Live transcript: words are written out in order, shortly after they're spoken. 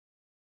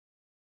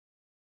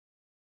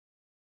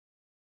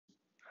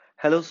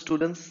Hello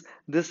students,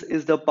 this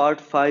is the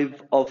part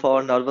 5 of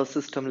our nervous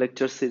system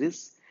lecture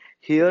series.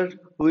 Here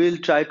we will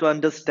try to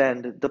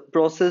understand the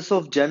process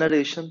of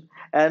generation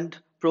and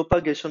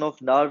propagation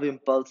of nerve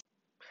impulse.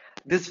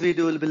 This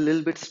video will be a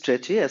little bit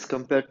stretchy as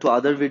compared to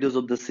other videos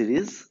of the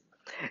series,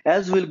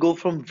 as we'll go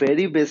from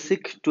very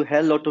basic to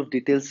a lot of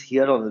details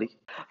here only.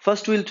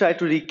 First, we'll try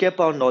to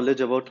recap our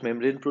knowledge about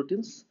membrane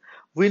proteins.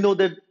 We know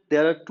that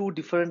there are two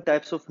different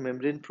types of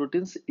membrane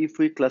proteins if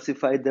we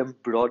classify them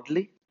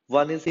broadly.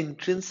 One is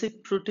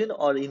intrinsic protein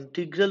or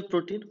integral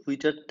protein,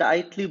 which are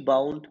tightly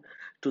bound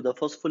to the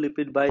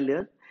phospholipid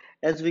bilayer.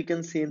 As we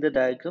can see in the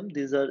diagram,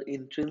 these are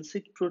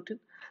intrinsic protein.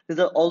 These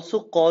are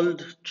also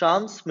called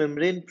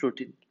transmembrane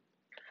protein.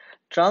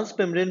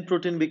 Transmembrane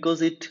protein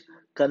because it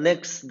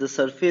connects the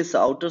surface,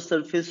 outer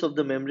surface of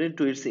the membrane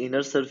to its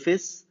inner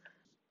surface.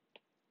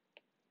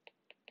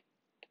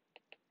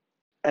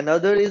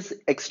 Another is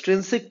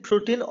extrinsic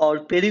protein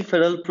or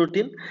peripheral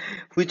protein,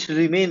 which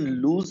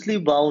remain loosely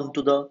bound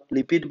to the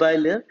lipid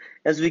bilayer.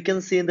 As we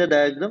can see in the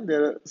diagram,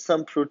 there are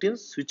some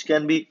proteins which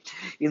can be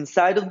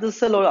inside of the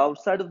cell or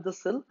outside of the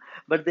cell,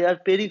 but they are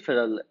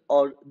peripheral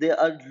or they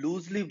are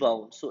loosely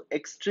bound, so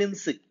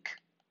extrinsic.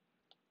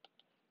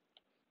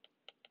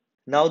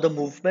 Now, the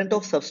movement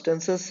of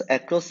substances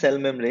across cell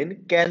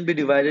membrane can be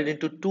divided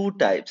into two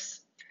types.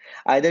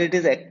 Either it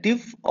is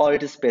active or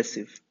it is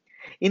passive.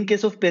 In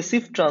case of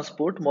passive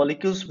transport,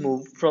 molecules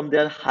move from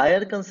their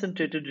higher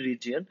concentrated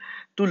region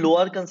to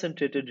lower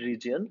concentrated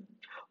region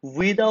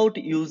without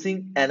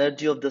using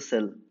energy of the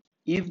cell.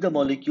 If the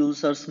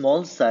molecules are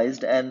small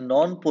sized and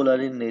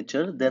non-polar in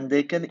nature, then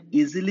they can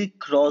easily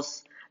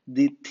cross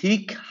the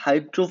thick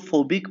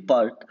hydrophobic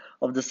part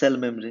of the cell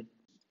membrane.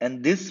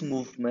 And this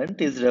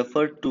movement is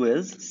referred to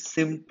as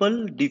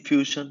simple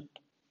diffusion.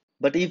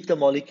 But if the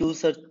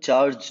molecules are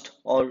charged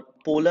or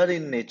polar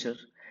in nature,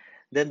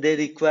 then they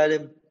require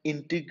an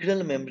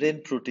integral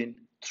membrane protein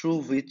through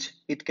which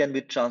it can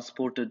be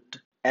transported.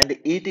 And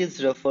it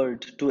is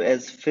referred to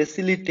as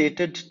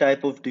facilitated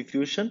type of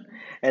diffusion,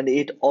 and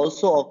it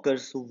also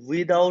occurs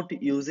without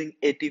using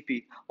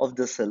ATP of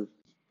the cell.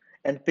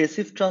 And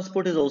passive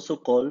transport is also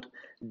called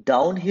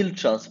downhill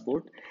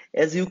transport.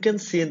 As you can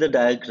see in the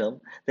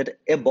diagram, that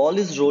a ball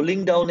is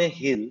rolling down a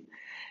hill,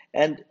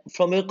 and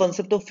from your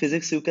concept of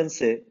physics, you can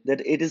say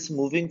that it is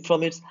moving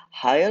from its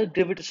higher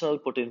gravitational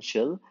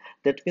potential,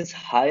 that means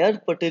higher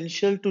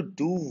potential to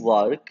do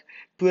work,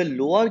 to a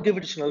lower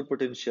gravitational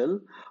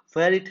potential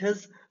where it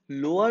has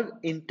lower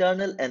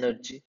internal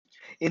energy.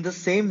 In the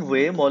same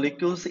way,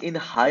 molecules in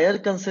higher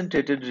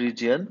concentrated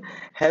region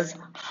has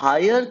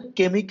higher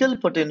chemical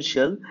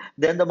potential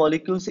than the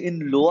molecules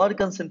in lower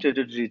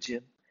concentrated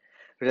region,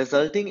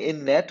 resulting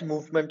in net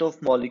movement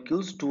of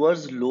molecules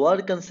towards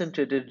lower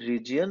concentrated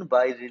region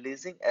by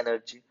releasing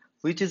energy,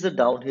 which is a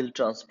downhill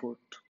transport.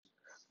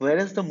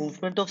 Whereas the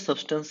movement of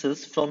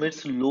substances from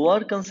its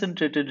lower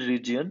concentrated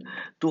region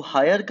to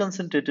higher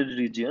concentrated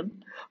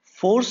region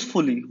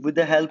forcefully with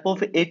the help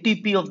of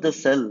ATP of the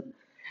cell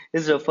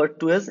is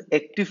referred to as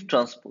active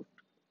transport,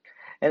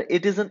 and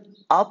it is an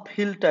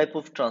uphill type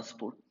of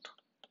transport.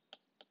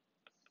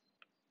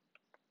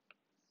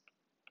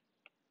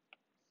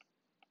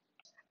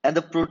 And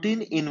the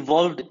protein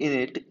involved in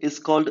it is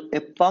called a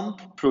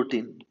pump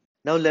protein.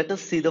 Now let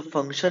us see the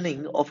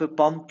functioning of a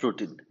pump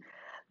protein.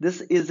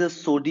 This is a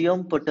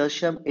sodium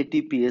potassium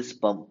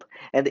ATPase pump,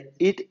 and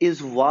it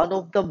is one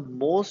of the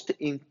most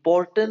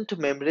important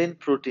membrane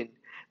protein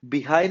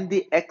behind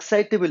the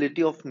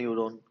excitability of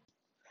neuron.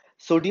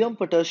 Sodium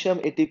potassium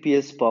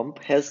ATPase pump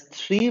has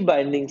three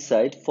binding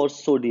sites for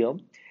sodium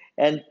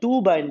and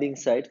two binding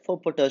sites for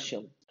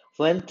potassium.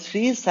 When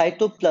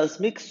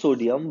 3-cytoplasmic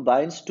sodium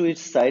binds to its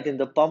site in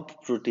the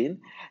pump protein,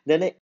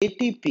 then a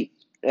ATP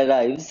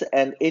arrives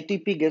and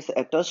ATP gets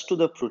attached to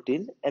the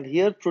protein, and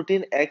here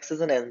protein acts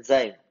as an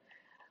enzyme.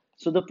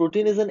 So the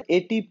protein is an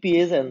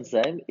ATPase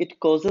enzyme. It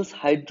causes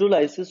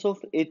hydrolysis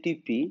of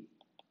ATP,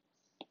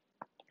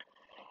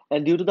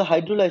 and due to the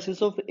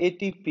hydrolysis of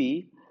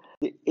ATP,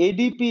 the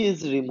ADP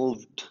is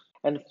removed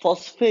and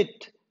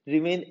phosphate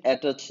remain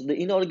attached. The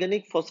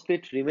inorganic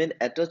phosphate remain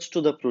attached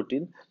to the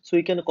protein, so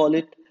we can call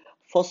it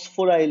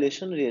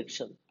phosphorylation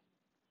reaction.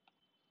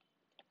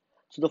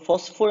 So the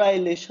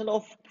phosphorylation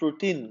of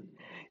protein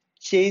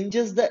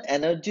changes the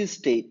energy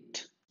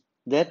state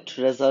that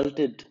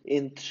resulted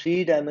in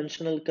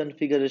three-dimensional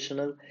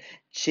configurational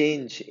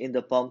change in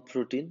the pump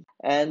protein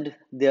and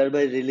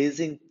thereby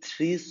releasing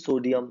 3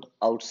 sodium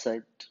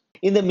outside.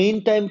 In the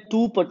meantime,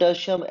 2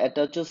 potassium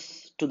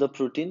attaches to the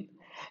protein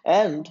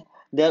and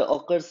there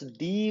occurs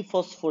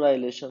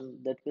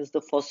dephosphorylation. That means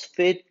the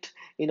phosphate,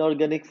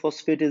 inorganic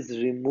phosphate is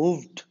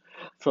removed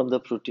from the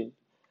protein.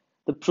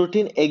 The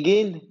protein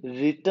again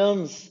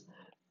returns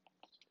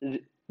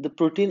the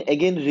protein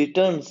again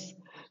returns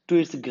to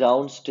its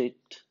ground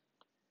state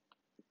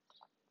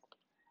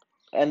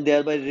and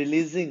thereby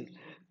releasing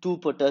 2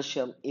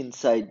 potassium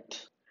inside.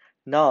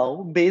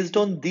 Now, based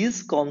on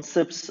these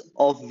concepts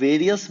of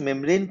various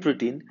membrane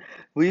protein,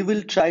 we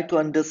will try to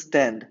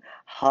understand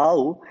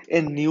how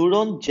a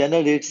neuron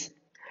generates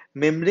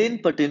Membrane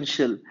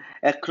potential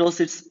across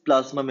its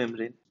plasma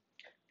membrane.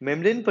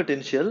 Membrane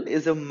potential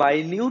is a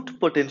minute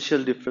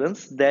potential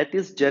difference that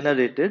is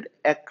generated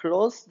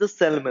across the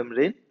cell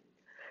membrane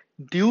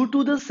due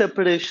to the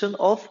separation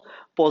of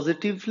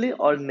positively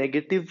or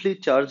negatively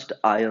charged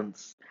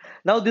ions.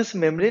 Now, this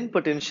membrane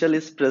potential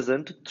is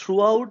present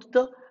throughout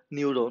the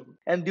neuron,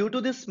 and due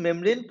to this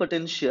membrane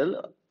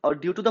potential or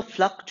due to the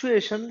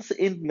fluctuations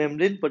in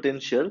membrane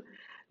potential,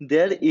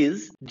 there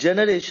is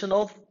generation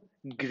of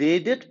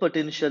graded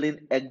potential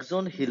in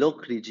axon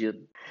hillock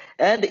region.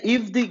 And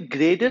if the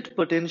graded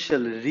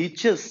potential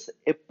reaches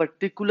a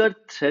particular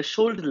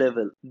threshold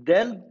level,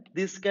 then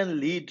this can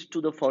lead to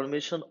the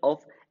formation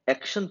of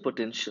action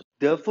potential.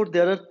 Therefore,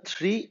 there are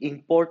three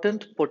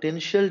important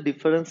potential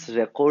difference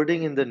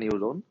recording in the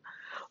neuron.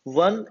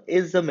 One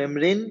is the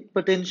membrane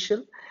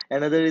potential,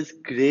 another is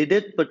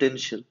graded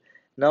potential.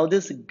 Now,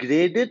 this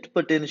graded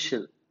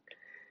potential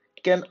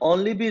can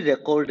only be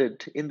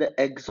recorded in the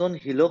axon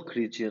hillock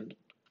region.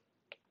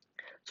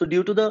 So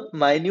due to the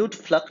minute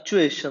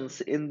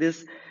fluctuations in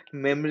this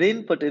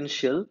membrane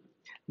potential,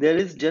 there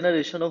is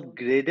generation of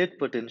graded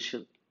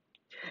potential.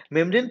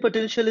 Membrane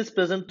potential is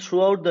present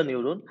throughout the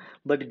neuron,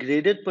 but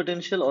graded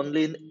potential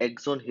only in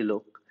axon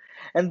hillock.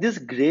 And this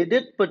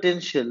graded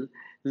potential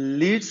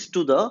leads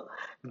to the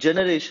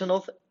generation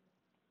of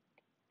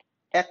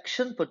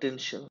action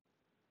potential,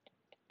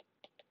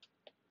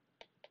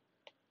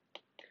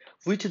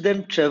 which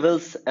then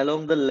travels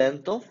along the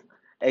length of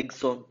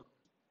axon.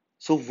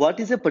 So what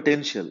is a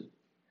potential?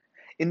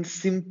 In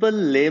simple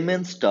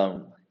layman's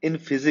term, in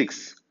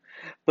physics,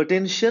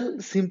 potential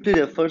simply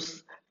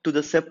refers to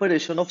the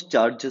separation of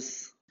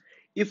charges.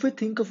 If we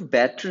think of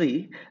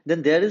battery,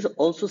 then there is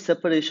also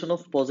separation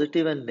of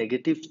positive and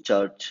negative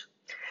charge.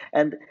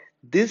 And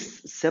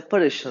this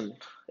separation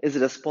is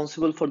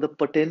responsible for the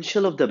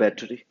potential of the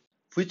battery,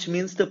 which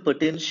means the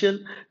potential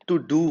to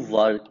do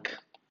work.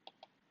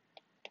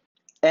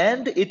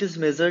 And it is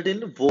measured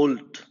in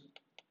volt.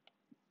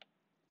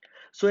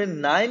 So a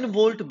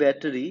 9-volt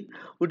battery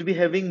would be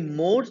having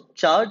more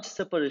charge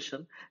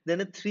separation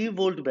than a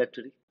 3-volt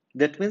battery.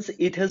 That means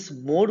it has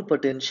more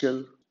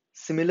potential.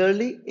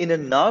 Similarly, in a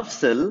nerve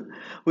cell,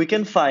 we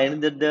can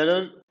find that there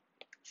are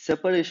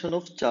separation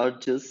of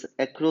charges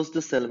across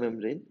the cell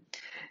membrane,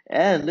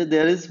 and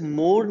there is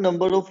more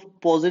number of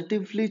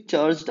positively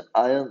charged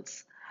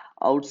ions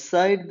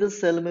outside the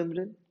cell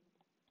membrane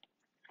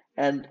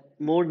and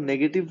more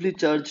negatively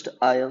charged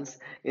ions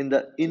in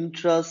the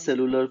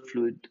intracellular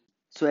fluid.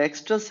 So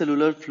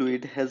extracellular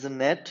fluid has a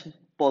net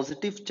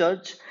positive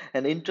charge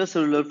and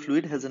intracellular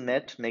fluid has a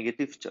net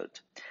negative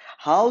charge.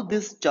 How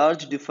these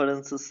charge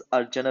differences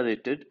are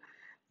generated,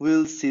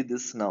 we'll see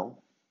this now.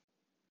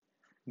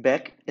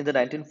 Back in the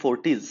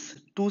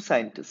 1940s, two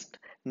scientists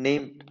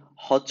named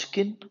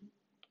Hodgkin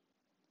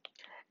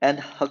and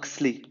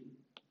Huxley,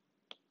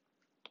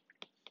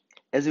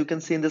 as you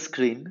can see in the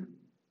screen,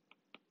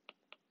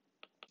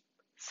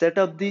 set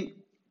up the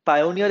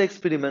pioneer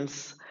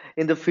experiments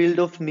in the field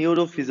of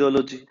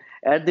neurophysiology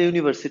at the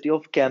University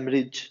of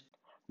Cambridge.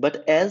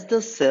 But as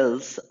the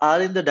cells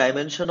are in the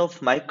dimension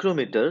of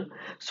micrometer,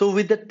 so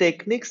with the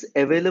techniques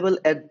available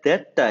at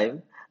that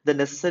time, the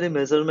necessary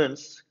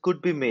measurements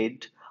could be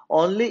made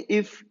only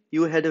if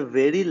you had a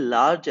very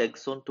large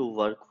axon to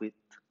work with.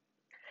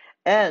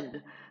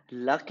 And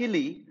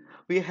luckily,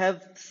 we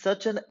have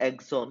such an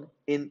axon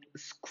in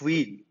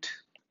squid.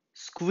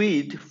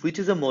 Squid, which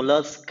is a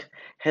mollusk,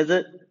 has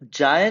a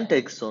giant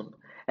axon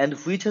and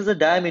which has a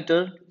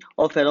diameter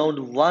of around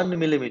 1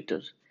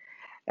 millimeter.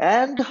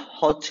 And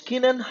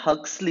Hodgkin and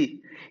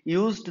Huxley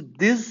used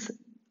this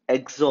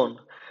axon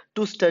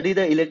to study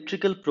the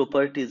electrical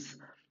properties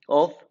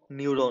of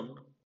neuron.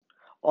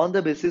 On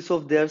the basis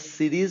of their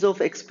series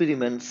of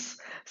experiments,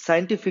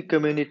 scientific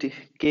community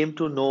came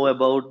to know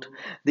about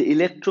the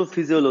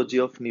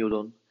electrophysiology of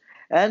neuron.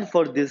 And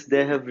for this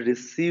they have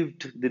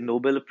received the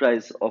Nobel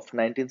Prize of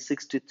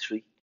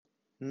 1963.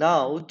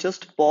 Now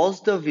just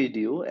pause the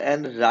video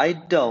and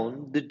write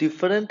down the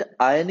different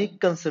ionic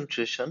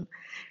concentration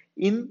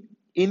in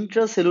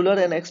intracellular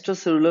and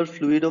extracellular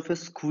fluid of a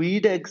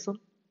squid axon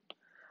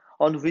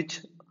on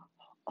which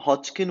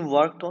Hodgkin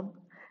worked on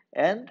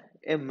and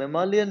a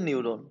mammalian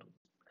neuron.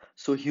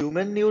 So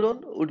human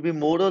neuron would be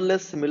more or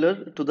less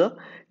similar to the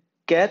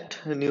cat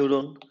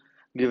neuron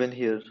given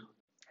here.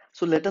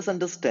 So let us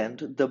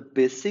understand the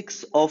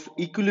basics of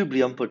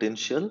equilibrium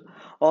potential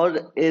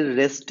or a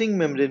resting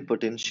membrane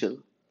potential.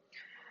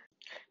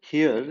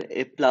 Here,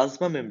 a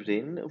plasma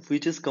membrane,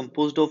 which is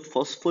composed of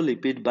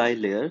phospholipid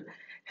bilayer,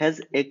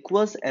 has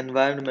aqueous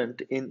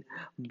environment in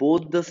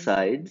both the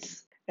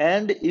sides.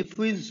 And if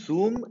we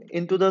zoom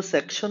into the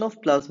section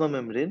of plasma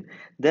membrane,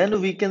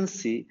 then we can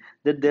see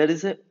that there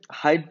is a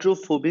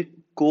hydrophobic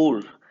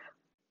core.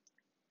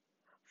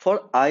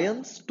 For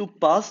ions to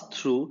pass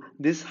through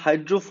this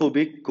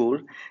hydrophobic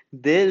core,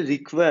 they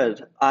require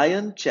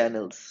ion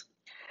channels.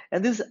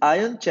 And these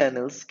ion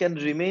channels can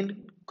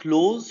remain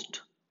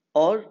closed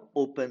or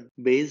open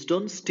based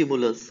on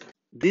stimulus.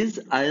 These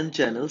ion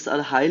channels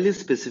are highly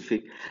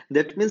specific.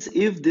 That means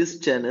if this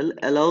channel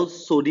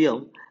allows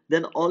sodium,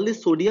 then only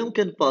sodium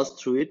can pass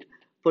through it.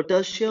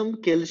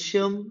 Potassium,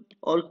 calcium,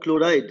 or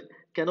chloride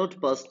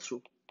cannot pass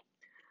through.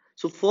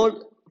 So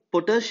for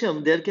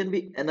potassium, there can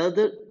be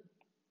another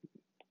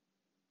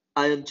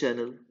ion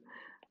channel.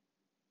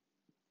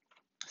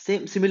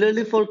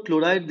 Similarly for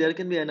chloride, there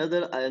can be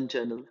another ion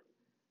channel.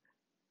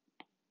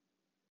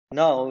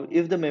 Now,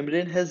 if the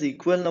membrane has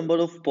equal number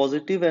of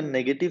positive and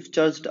negative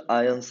charged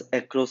ions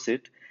across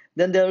it,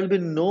 then there will be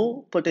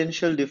no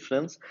potential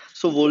difference,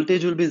 so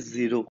voltage will be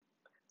zero.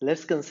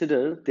 Let's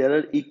consider there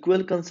are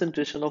equal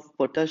concentration of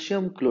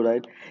potassium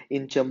chloride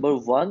in chamber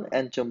 1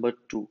 and chamber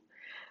 2.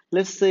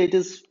 Let's say it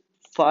is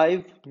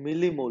 5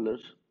 millimolar.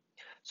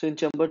 So in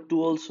chamber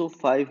 2 also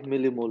 5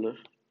 millimolar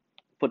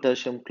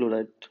potassium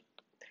chloride.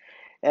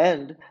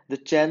 And the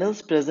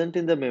channels present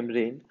in the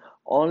membrane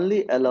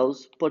only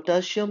allows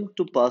potassium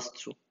to pass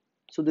through.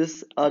 So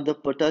these are the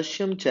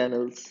potassium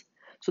channels.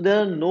 So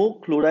there are no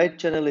chloride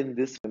channel in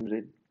this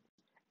membrane.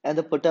 And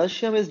the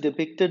potassium is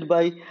depicted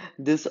by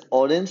this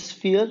orange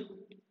sphere,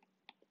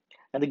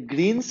 and the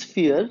green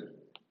sphere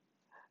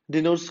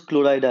denotes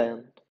chloride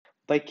ion.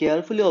 By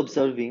carefully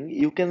observing,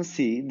 you can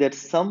see that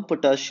some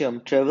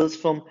potassium travels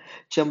from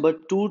chamber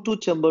 2 to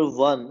chamber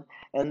 1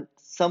 and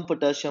some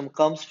potassium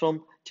comes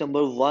from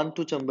chamber 1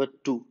 to chamber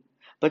 2.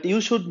 But you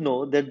should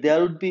know that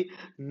there would be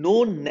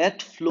no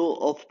net flow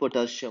of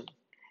potassium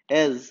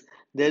as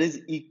there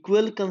is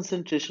equal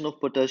concentration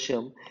of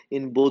potassium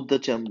in both the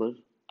chamber.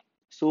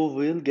 So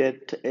we'll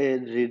get a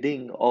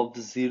reading of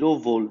 0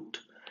 volt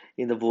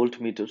in the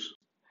voltmeter.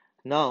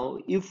 Now,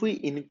 if we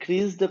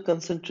increase the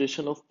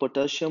concentration of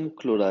potassium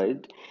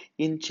chloride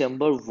in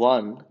chamber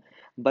 1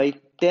 by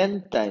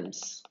 10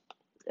 times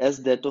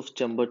as that of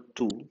chamber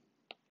 2,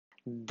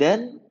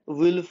 then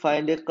we'll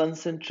find a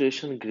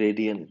concentration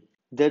gradient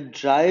that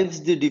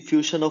drives the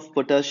diffusion of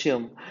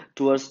potassium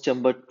towards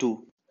chamber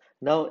 2.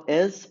 Now,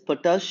 as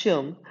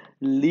potassium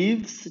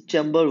leaves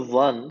chamber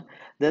 1,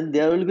 then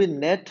there will be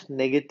net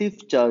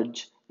negative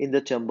charge in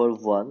the chamber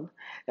 1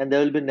 and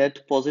there will be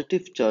net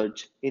positive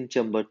charge in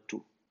chamber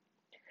 2.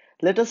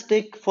 Let us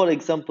take, for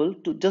example,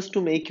 just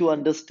to make you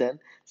understand,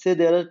 say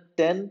there are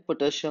 10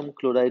 potassium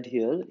chloride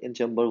here in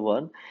chamber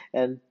 1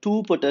 and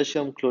 2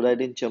 potassium chloride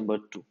in chamber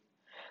 2.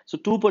 So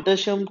 2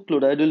 potassium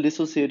chloride will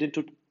dissociate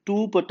into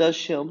 2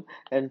 potassium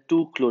and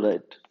 2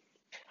 chloride.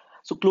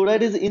 So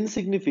chloride is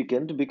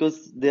insignificant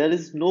because there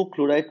is no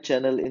chloride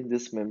channel in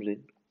this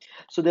membrane.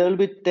 So there will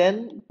be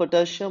 10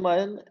 potassium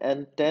ion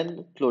and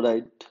 10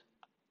 chloride.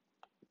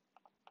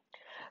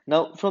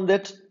 Now from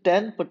that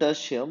 10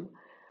 potassium,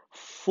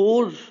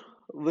 4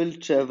 will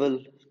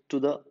travel to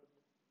the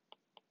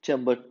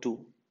chamber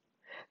 2.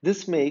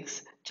 This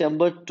makes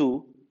chamber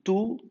 2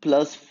 2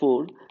 plus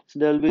 4. So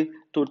there will be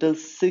total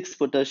 6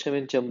 potassium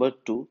in chamber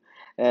 2.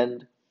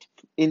 And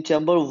in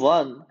chamber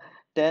 1,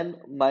 10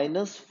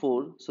 minus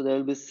 4. So there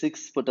will be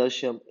 6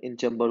 potassium in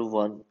chamber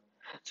 1.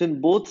 So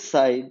in both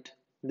sides,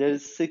 there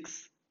is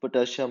 6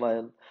 potassium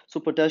ion. So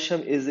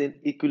potassium is in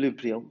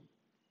equilibrium.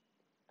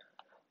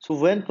 So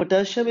when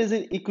potassium is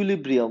in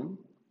equilibrium,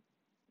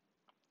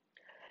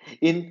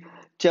 in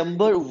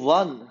chamber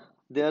 1,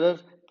 there are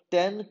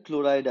 10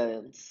 chloride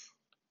ions.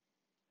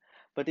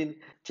 But in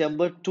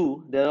chamber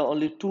 2, there are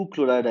only 2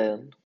 chloride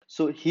ions.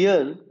 So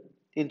here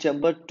in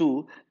chamber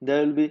 2,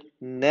 there will be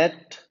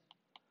net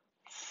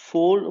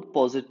 4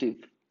 positive.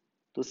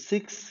 So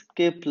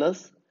 6K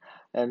plus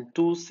and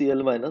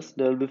 2Cl minus,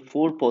 there will be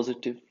 4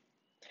 positive.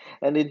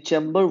 And in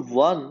chamber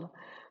 1,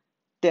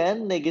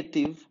 10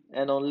 negative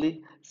and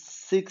only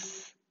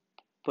 6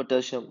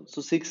 potassium.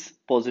 So 6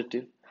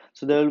 positive.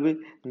 So there will be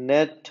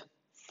net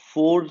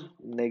 4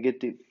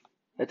 negative.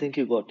 I think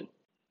you got it.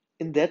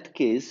 In that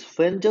case,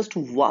 when just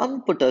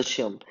one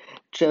potassium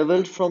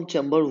traveled from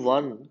chamber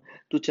 1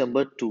 to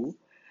chamber 2,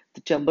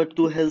 the chamber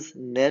 2 has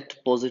net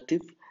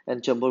positive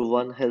and chamber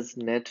 1 has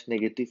net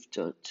negative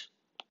charge.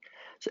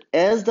 So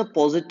as the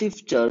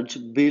positive charge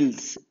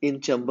builds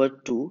in chamber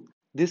 2,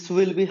 this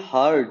will be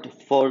hard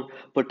for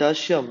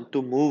potassium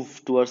to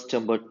move towards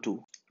chamber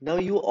 2. Now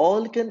you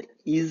all can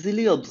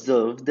easily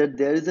observe that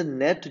there is a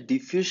net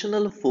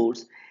diffusional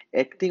force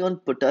acting on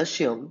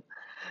potassium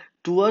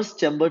towards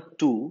chamber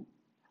 2,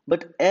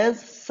 but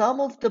as some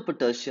of the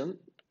potassium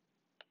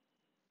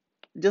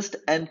just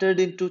entered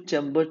into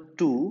chamber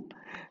 2,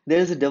 there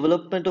is a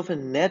development of a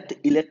net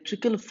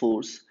electrical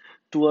force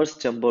towards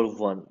chamber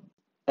 1.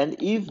 And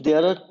if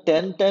there are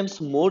 10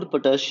 times more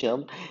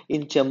potassium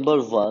in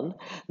chamber 1,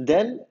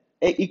 then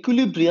a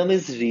equilibrium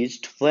is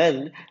reached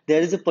when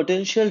there is a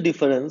potential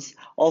difference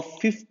of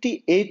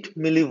 58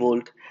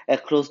 millivolt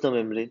across the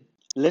membrane.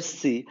 Let's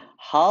see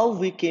how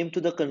we came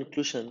to the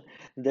conclusion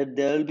that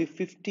there will be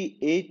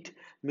 58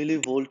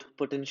 millivolt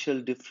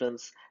potential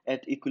difference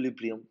at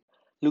equilibrium.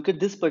 Look at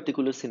this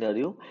particular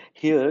scenario.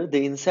 Here,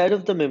 the inside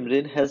of the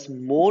membrane has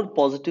more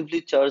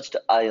positively charged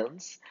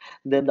ions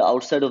than the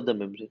outside of the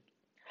membrane.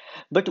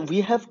 But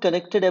we have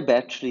connected a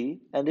battery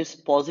and its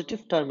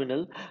positive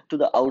terminal to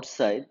the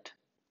outside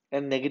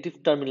and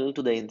negative terminal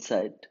to the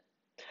inside.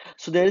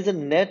 So there is a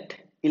net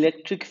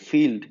electric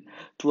field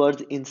towards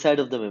the inside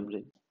of the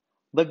membrane.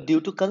 But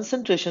due to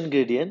concentration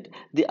gradient,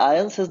 the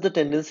ions has the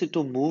tendency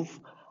to move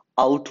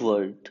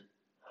outward.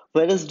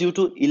 Whereas due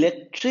to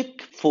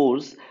electric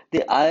force,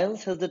 the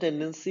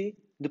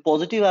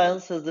positive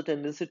ions has the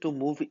tendency to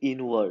move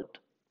inward.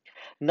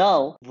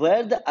 Now,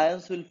 where the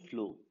ions will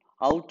flow,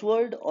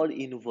 outward or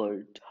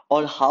inward?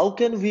 Or how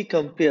can we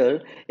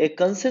compare a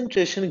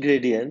concentration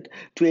gradient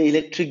to an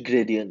electric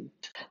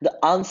gradient?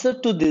 The answer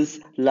to this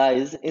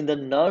lies in the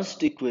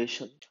Nernst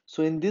equation.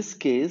 So in this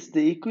case, the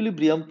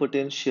equilibrium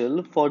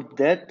potential for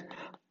that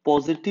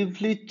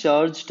positively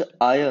charged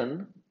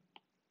ion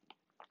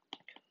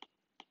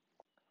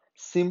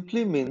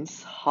simply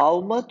means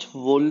how much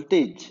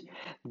voltage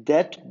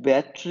that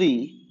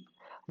battery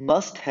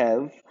must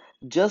have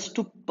just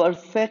to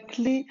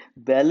perfectly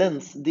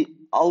balance the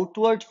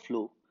outward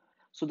flow.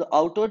 So the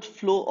outward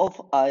flow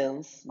of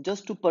ions,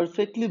 just to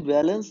perfectly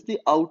balance the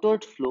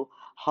outward flow,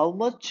 how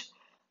much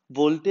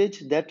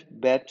voltage that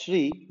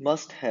battery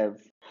must have.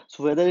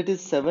 So whether it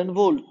is 7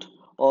 volt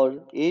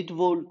or 8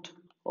 volt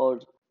or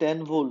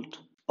 10 volt,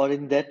 or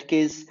in that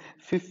case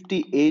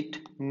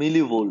 58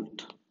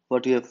 millivolt,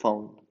 what you have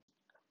found.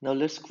 Now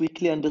let's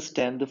quickly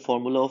understand the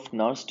formula of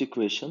Nernst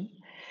equation.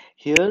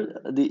 Here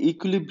the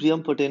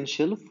equilibrium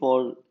potential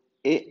for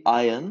a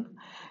ion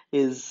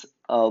is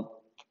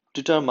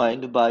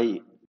determined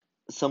by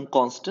some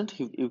constant.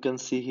 You can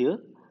see here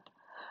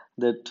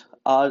that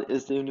R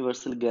is the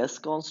universal gas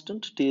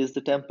constant, T is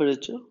the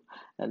temperature,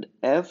 and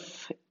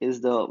F is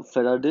the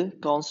Faraday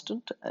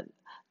constant, and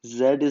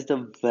Z is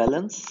the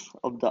valence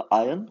of the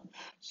ion.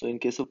 So in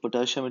case of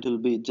potassium, it will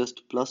be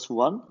just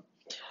 +1,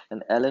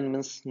 and Ln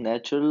means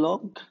natural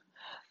log,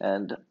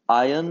 and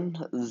ion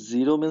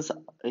 0 means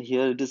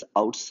here it is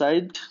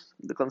outside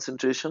the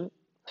concentration,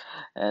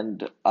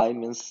 and I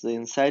means the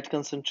inside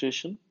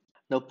concentration.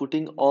 Now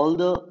putting all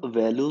the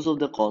values of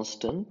the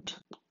constant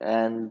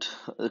and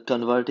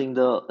converting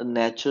the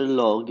natural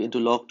log into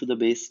log to the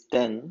base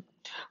 10,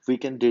 we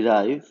can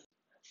derive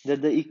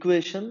that the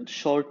equation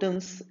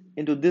shortens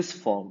into this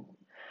form.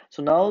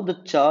 So now the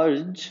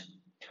charge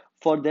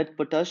for that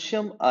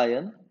potassium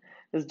ion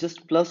is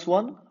just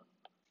 +1,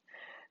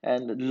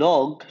 and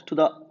log to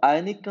the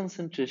ionic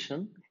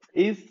concentration,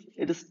 if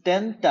it is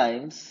 10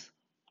 times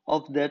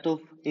of that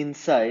of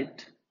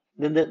inside,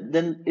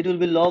 then it will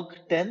be log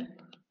 10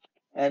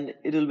 and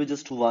it will be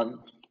just 1.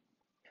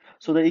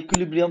 So the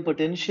equilibrium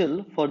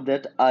potential for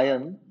that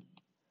ion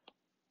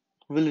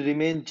will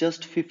remain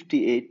just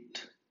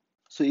 58.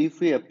 So if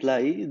we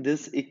apply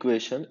this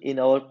equation in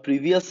our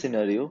previous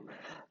scenario,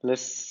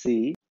 let's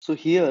see. So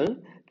here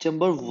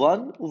chamber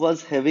 1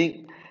 was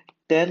having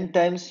 10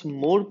 times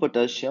more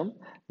potassium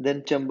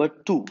than chamber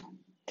 2.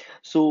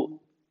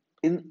 So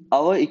in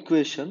our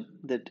equation,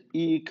 that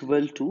E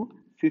equal to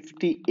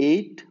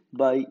 58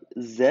 by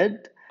Z,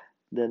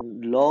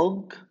 then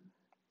log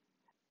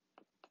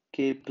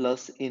K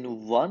plus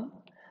in 1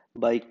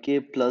 by K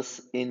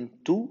plus in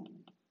 2.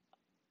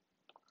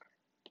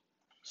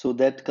 So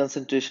that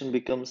concentration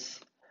becomes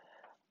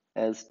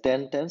as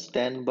 10 times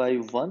 10 by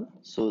 1.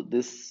 So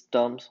this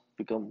terms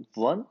become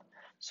 1.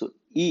 So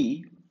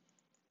E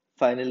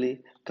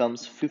finally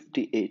comes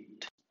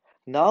 58.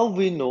 Now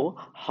we know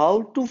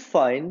how to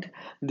find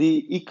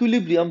the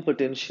equilibrium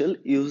potential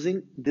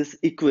using this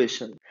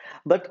equation.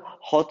 But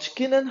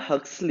Hodgkin and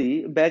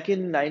Huxley back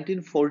in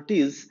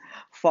 1940s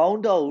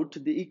found out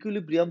the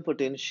equilibrium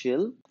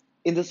potential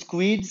in the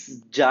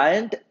squid's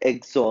giant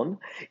axon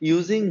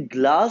using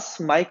glass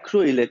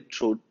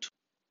microelectrode.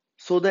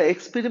 So the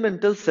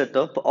experimental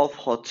setup of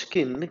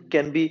Hodgkin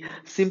can be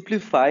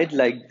simplified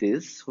like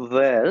this,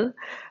 where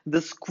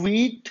the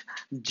squid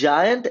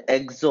giant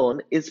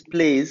axon is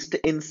placed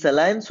in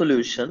saline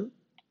solution,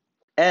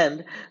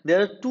 and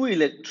there are two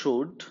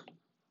electrodes.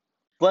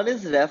 One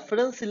is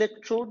reference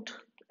electrode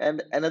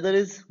and another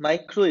is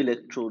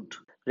microelectrode.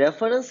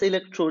 Reference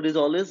electrode is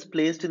always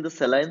placed in the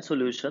saline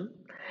solution,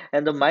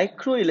 and the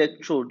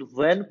microelectrode,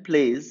 when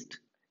placed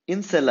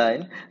in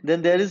saline,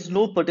 then there is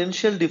no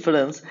potential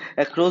difference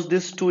across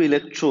these two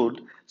electrodes.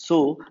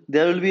 So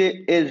there will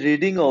be a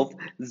reading of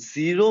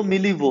 0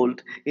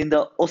 millivolt in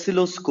the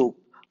oscilloscope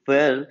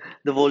where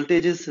the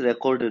voltage is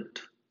recorded.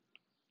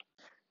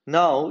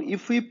 Now,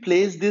 if we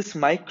place this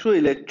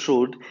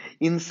microelectrode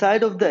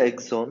inside of the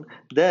axon,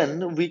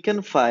 then we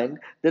can find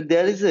that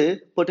there is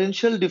a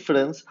potential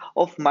difference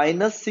of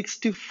minus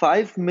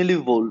 65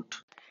 millivolt.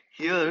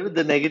 Here,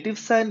 the negative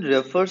sign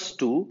refers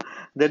to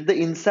that the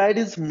inside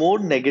is more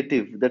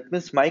negative. That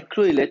means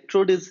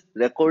microelectrode is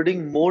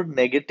recording more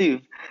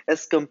negative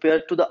as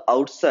compared to the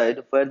outside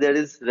where there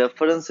is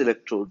reference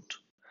electrode.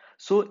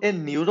 So a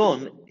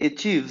neuron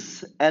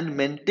achieves and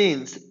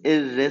maintains a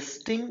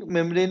resting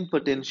membrane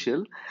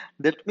potential.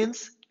 That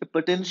means a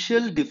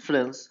potential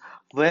difference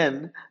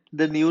when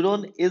the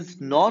neuron is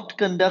not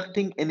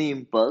conducting any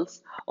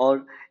impulse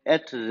or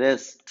at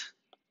rest.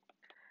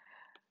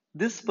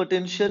 This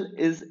potential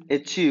is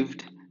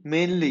achieved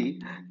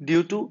mainly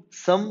due to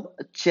some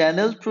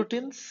channel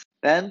proteins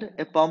and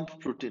a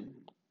pump protein.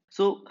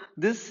 So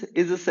this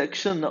is a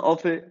section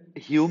of a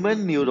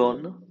human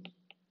neuron.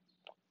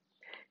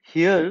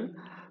 Here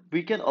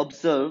we can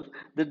observe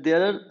that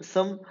there are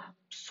some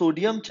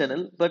sodium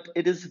channel, but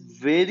it is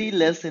very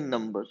less in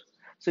number.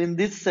 So in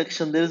this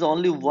section, there is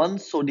only one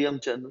sodium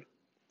channel,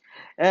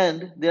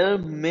 and there are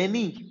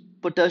many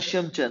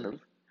potassium channel.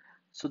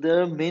 So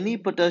there are many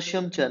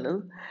potassium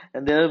channel,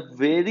 and there are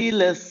very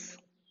less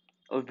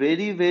or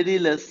very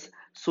less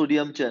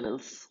sodium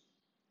channels.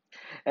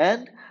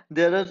 And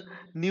there are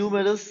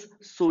numerous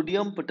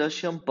sodium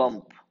potassium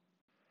pump.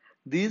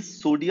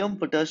 These sodium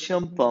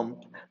potassium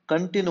pump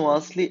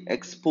continuously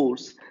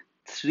exports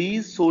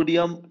three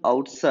sodium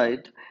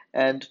outside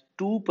and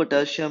two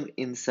potassium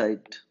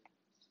inside.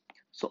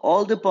 So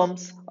all the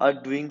pumps are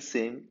doing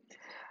same,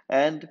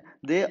 and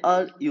they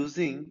are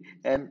using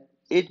an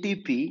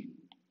ATP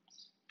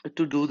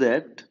to do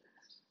that.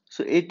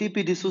 So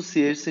ATP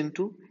dissociates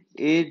into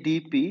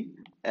ADP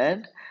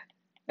and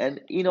an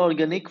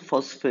inorganic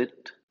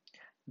phosphate.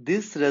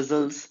 This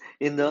results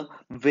in a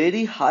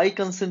very high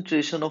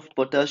concentration of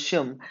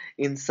potassium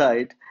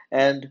inside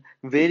and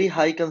very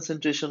high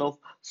concentration of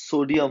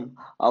sodium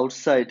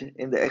outside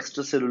in the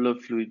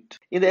extracellular fluid.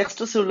 In the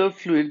extracellular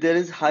fluid, there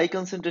is high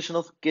concentration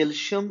of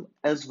calcium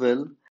as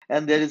well,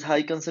 and there is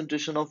high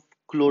concentration of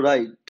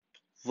chloride.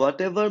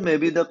 Whatever may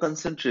be the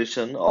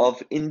concentration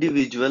of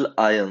individual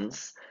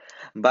ions,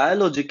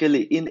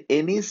 biologically in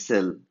any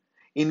cell,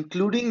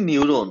 including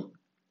neuron,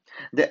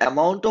 the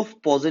amount of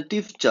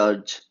positive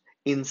charge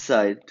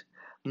inside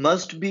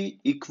must be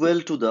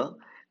equal to the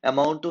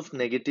amount of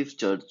negative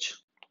charge.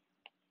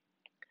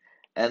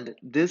 And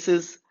this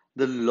is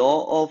the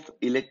law of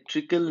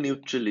electrical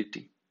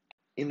neutrality.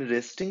 In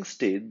resting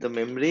state, the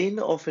membrane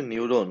of a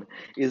neuron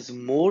is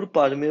more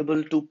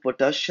permeable to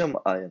potassium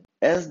ion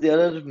as there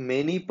are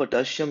many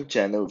potassium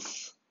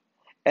channels,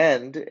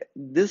 and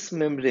this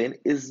membrane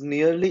is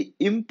nearly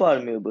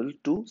impermeable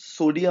to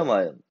sodium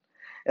ion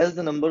as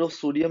the number of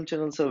sodium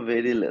channels are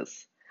very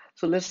less.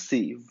 So let's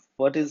see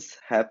what is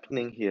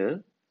happening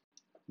here.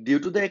 Due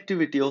to the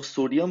activity of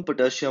sodium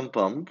potassium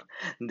pump,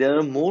 there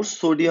are more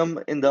sodium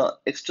in the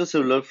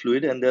extracellular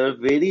fluid and there are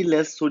very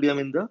less sodium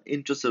in the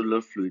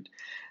intracellular fluid.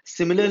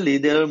 Similarly,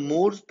 there are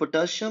more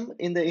potassium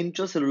in the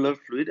intracellular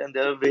fluid and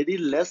there are very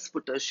less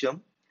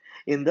potassium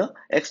in the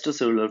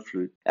extracellular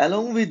fluid.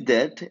 Along with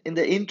that, in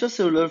the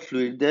intracellular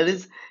fluid, there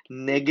is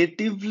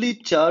negatively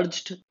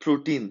charged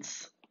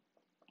proteins.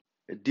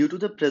 Due to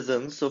the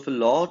presence of a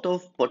lot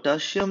of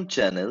potassium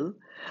channel,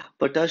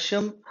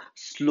 potassium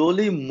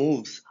slowly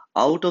moves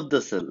out of the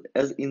cell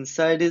as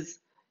inside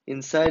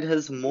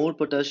has more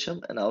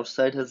potassium and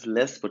outside has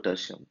less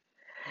potassium.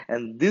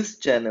 And these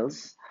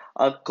channels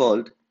are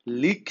called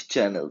leak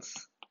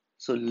channels.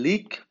 So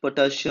leak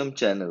potassium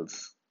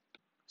channels.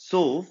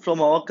 So,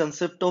 from our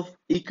concept of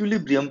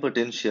equilibrium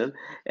potential,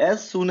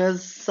 as soon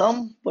as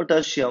some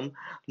potassium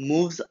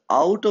moves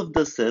out of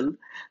the cell,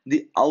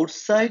 the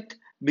outside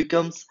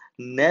becomes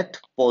net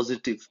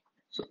positive.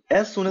 So,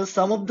 as soon as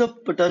some of the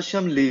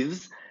potassium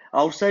leaves,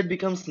 outside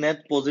becomes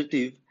net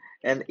positive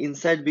and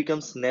inside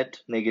becomes net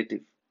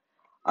negative.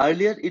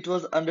 Earlier, it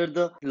was under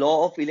the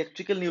law of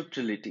electrical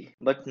neutrality,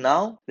 but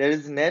now there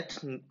is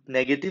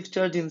negative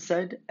charge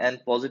inside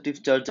and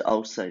positive charge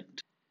outside,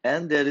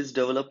 and there is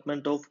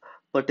development of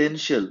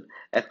potential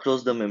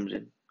across the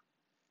membrane.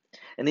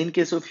 And in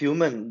case of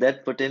human,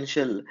 that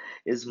potential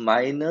is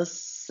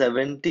minus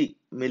 70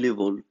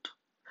 millivolt,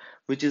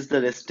 which is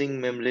the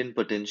resting membrane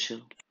potential.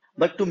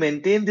 But to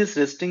maintain this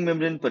resting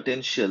membrane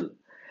potential,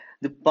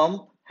 the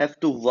pump have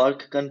to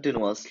work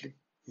continuously.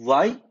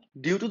 Why?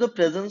 Due to the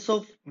presence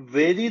of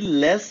very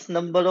less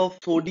number of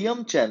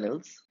sodium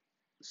channels,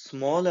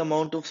 small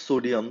amount of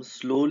sodium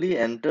slowly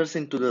enters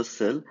into the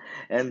cell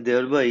and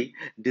thereby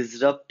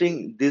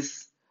disrupting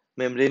this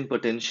membrane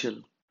potential.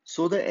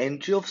 So the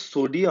entry of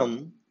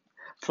sodium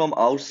from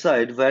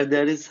outside where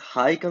there is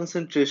high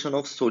concentration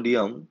of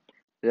sodium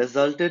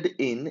resulted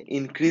in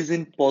increase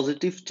in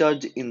positive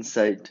charge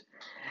inside,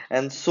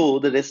 and so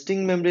the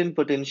resting membrane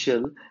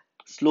potential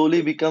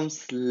slowly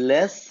becomes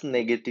less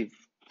negative.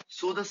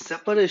 So the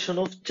separation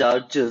of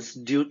charges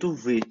due to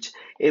which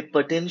a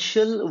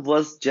potential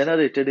was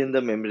generated in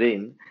the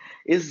membrane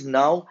is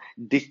now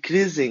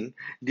decreasing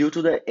due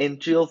to the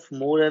entry of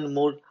more and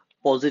more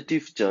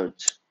positive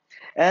charge.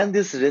 And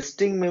this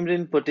resting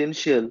membrane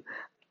potential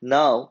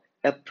now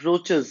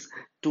approaches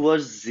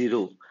towards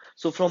zero.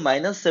 So from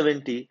minus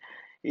 70,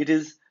 it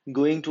is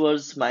going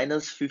towards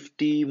minus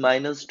 50,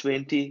 minus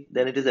 20,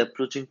 then it is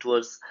approaching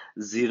towards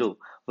zero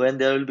when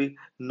there will be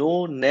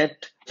no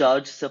net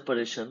charge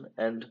separation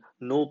and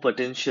no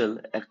potential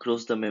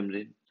across the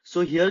membrane.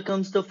 So here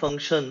comes the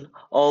function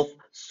of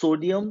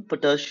sodium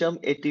potassium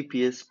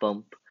ATPase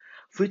pump,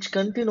 which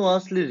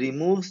continuously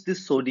removes the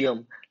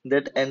sodium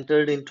that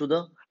entered into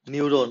the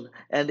neuron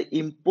and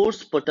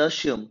imports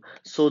potassium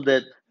so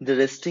that the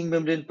resting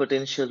membrane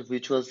potential,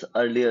 which was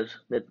earlier,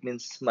 that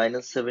means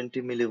minus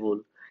 70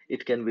 millivolt,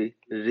 it can be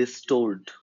restored.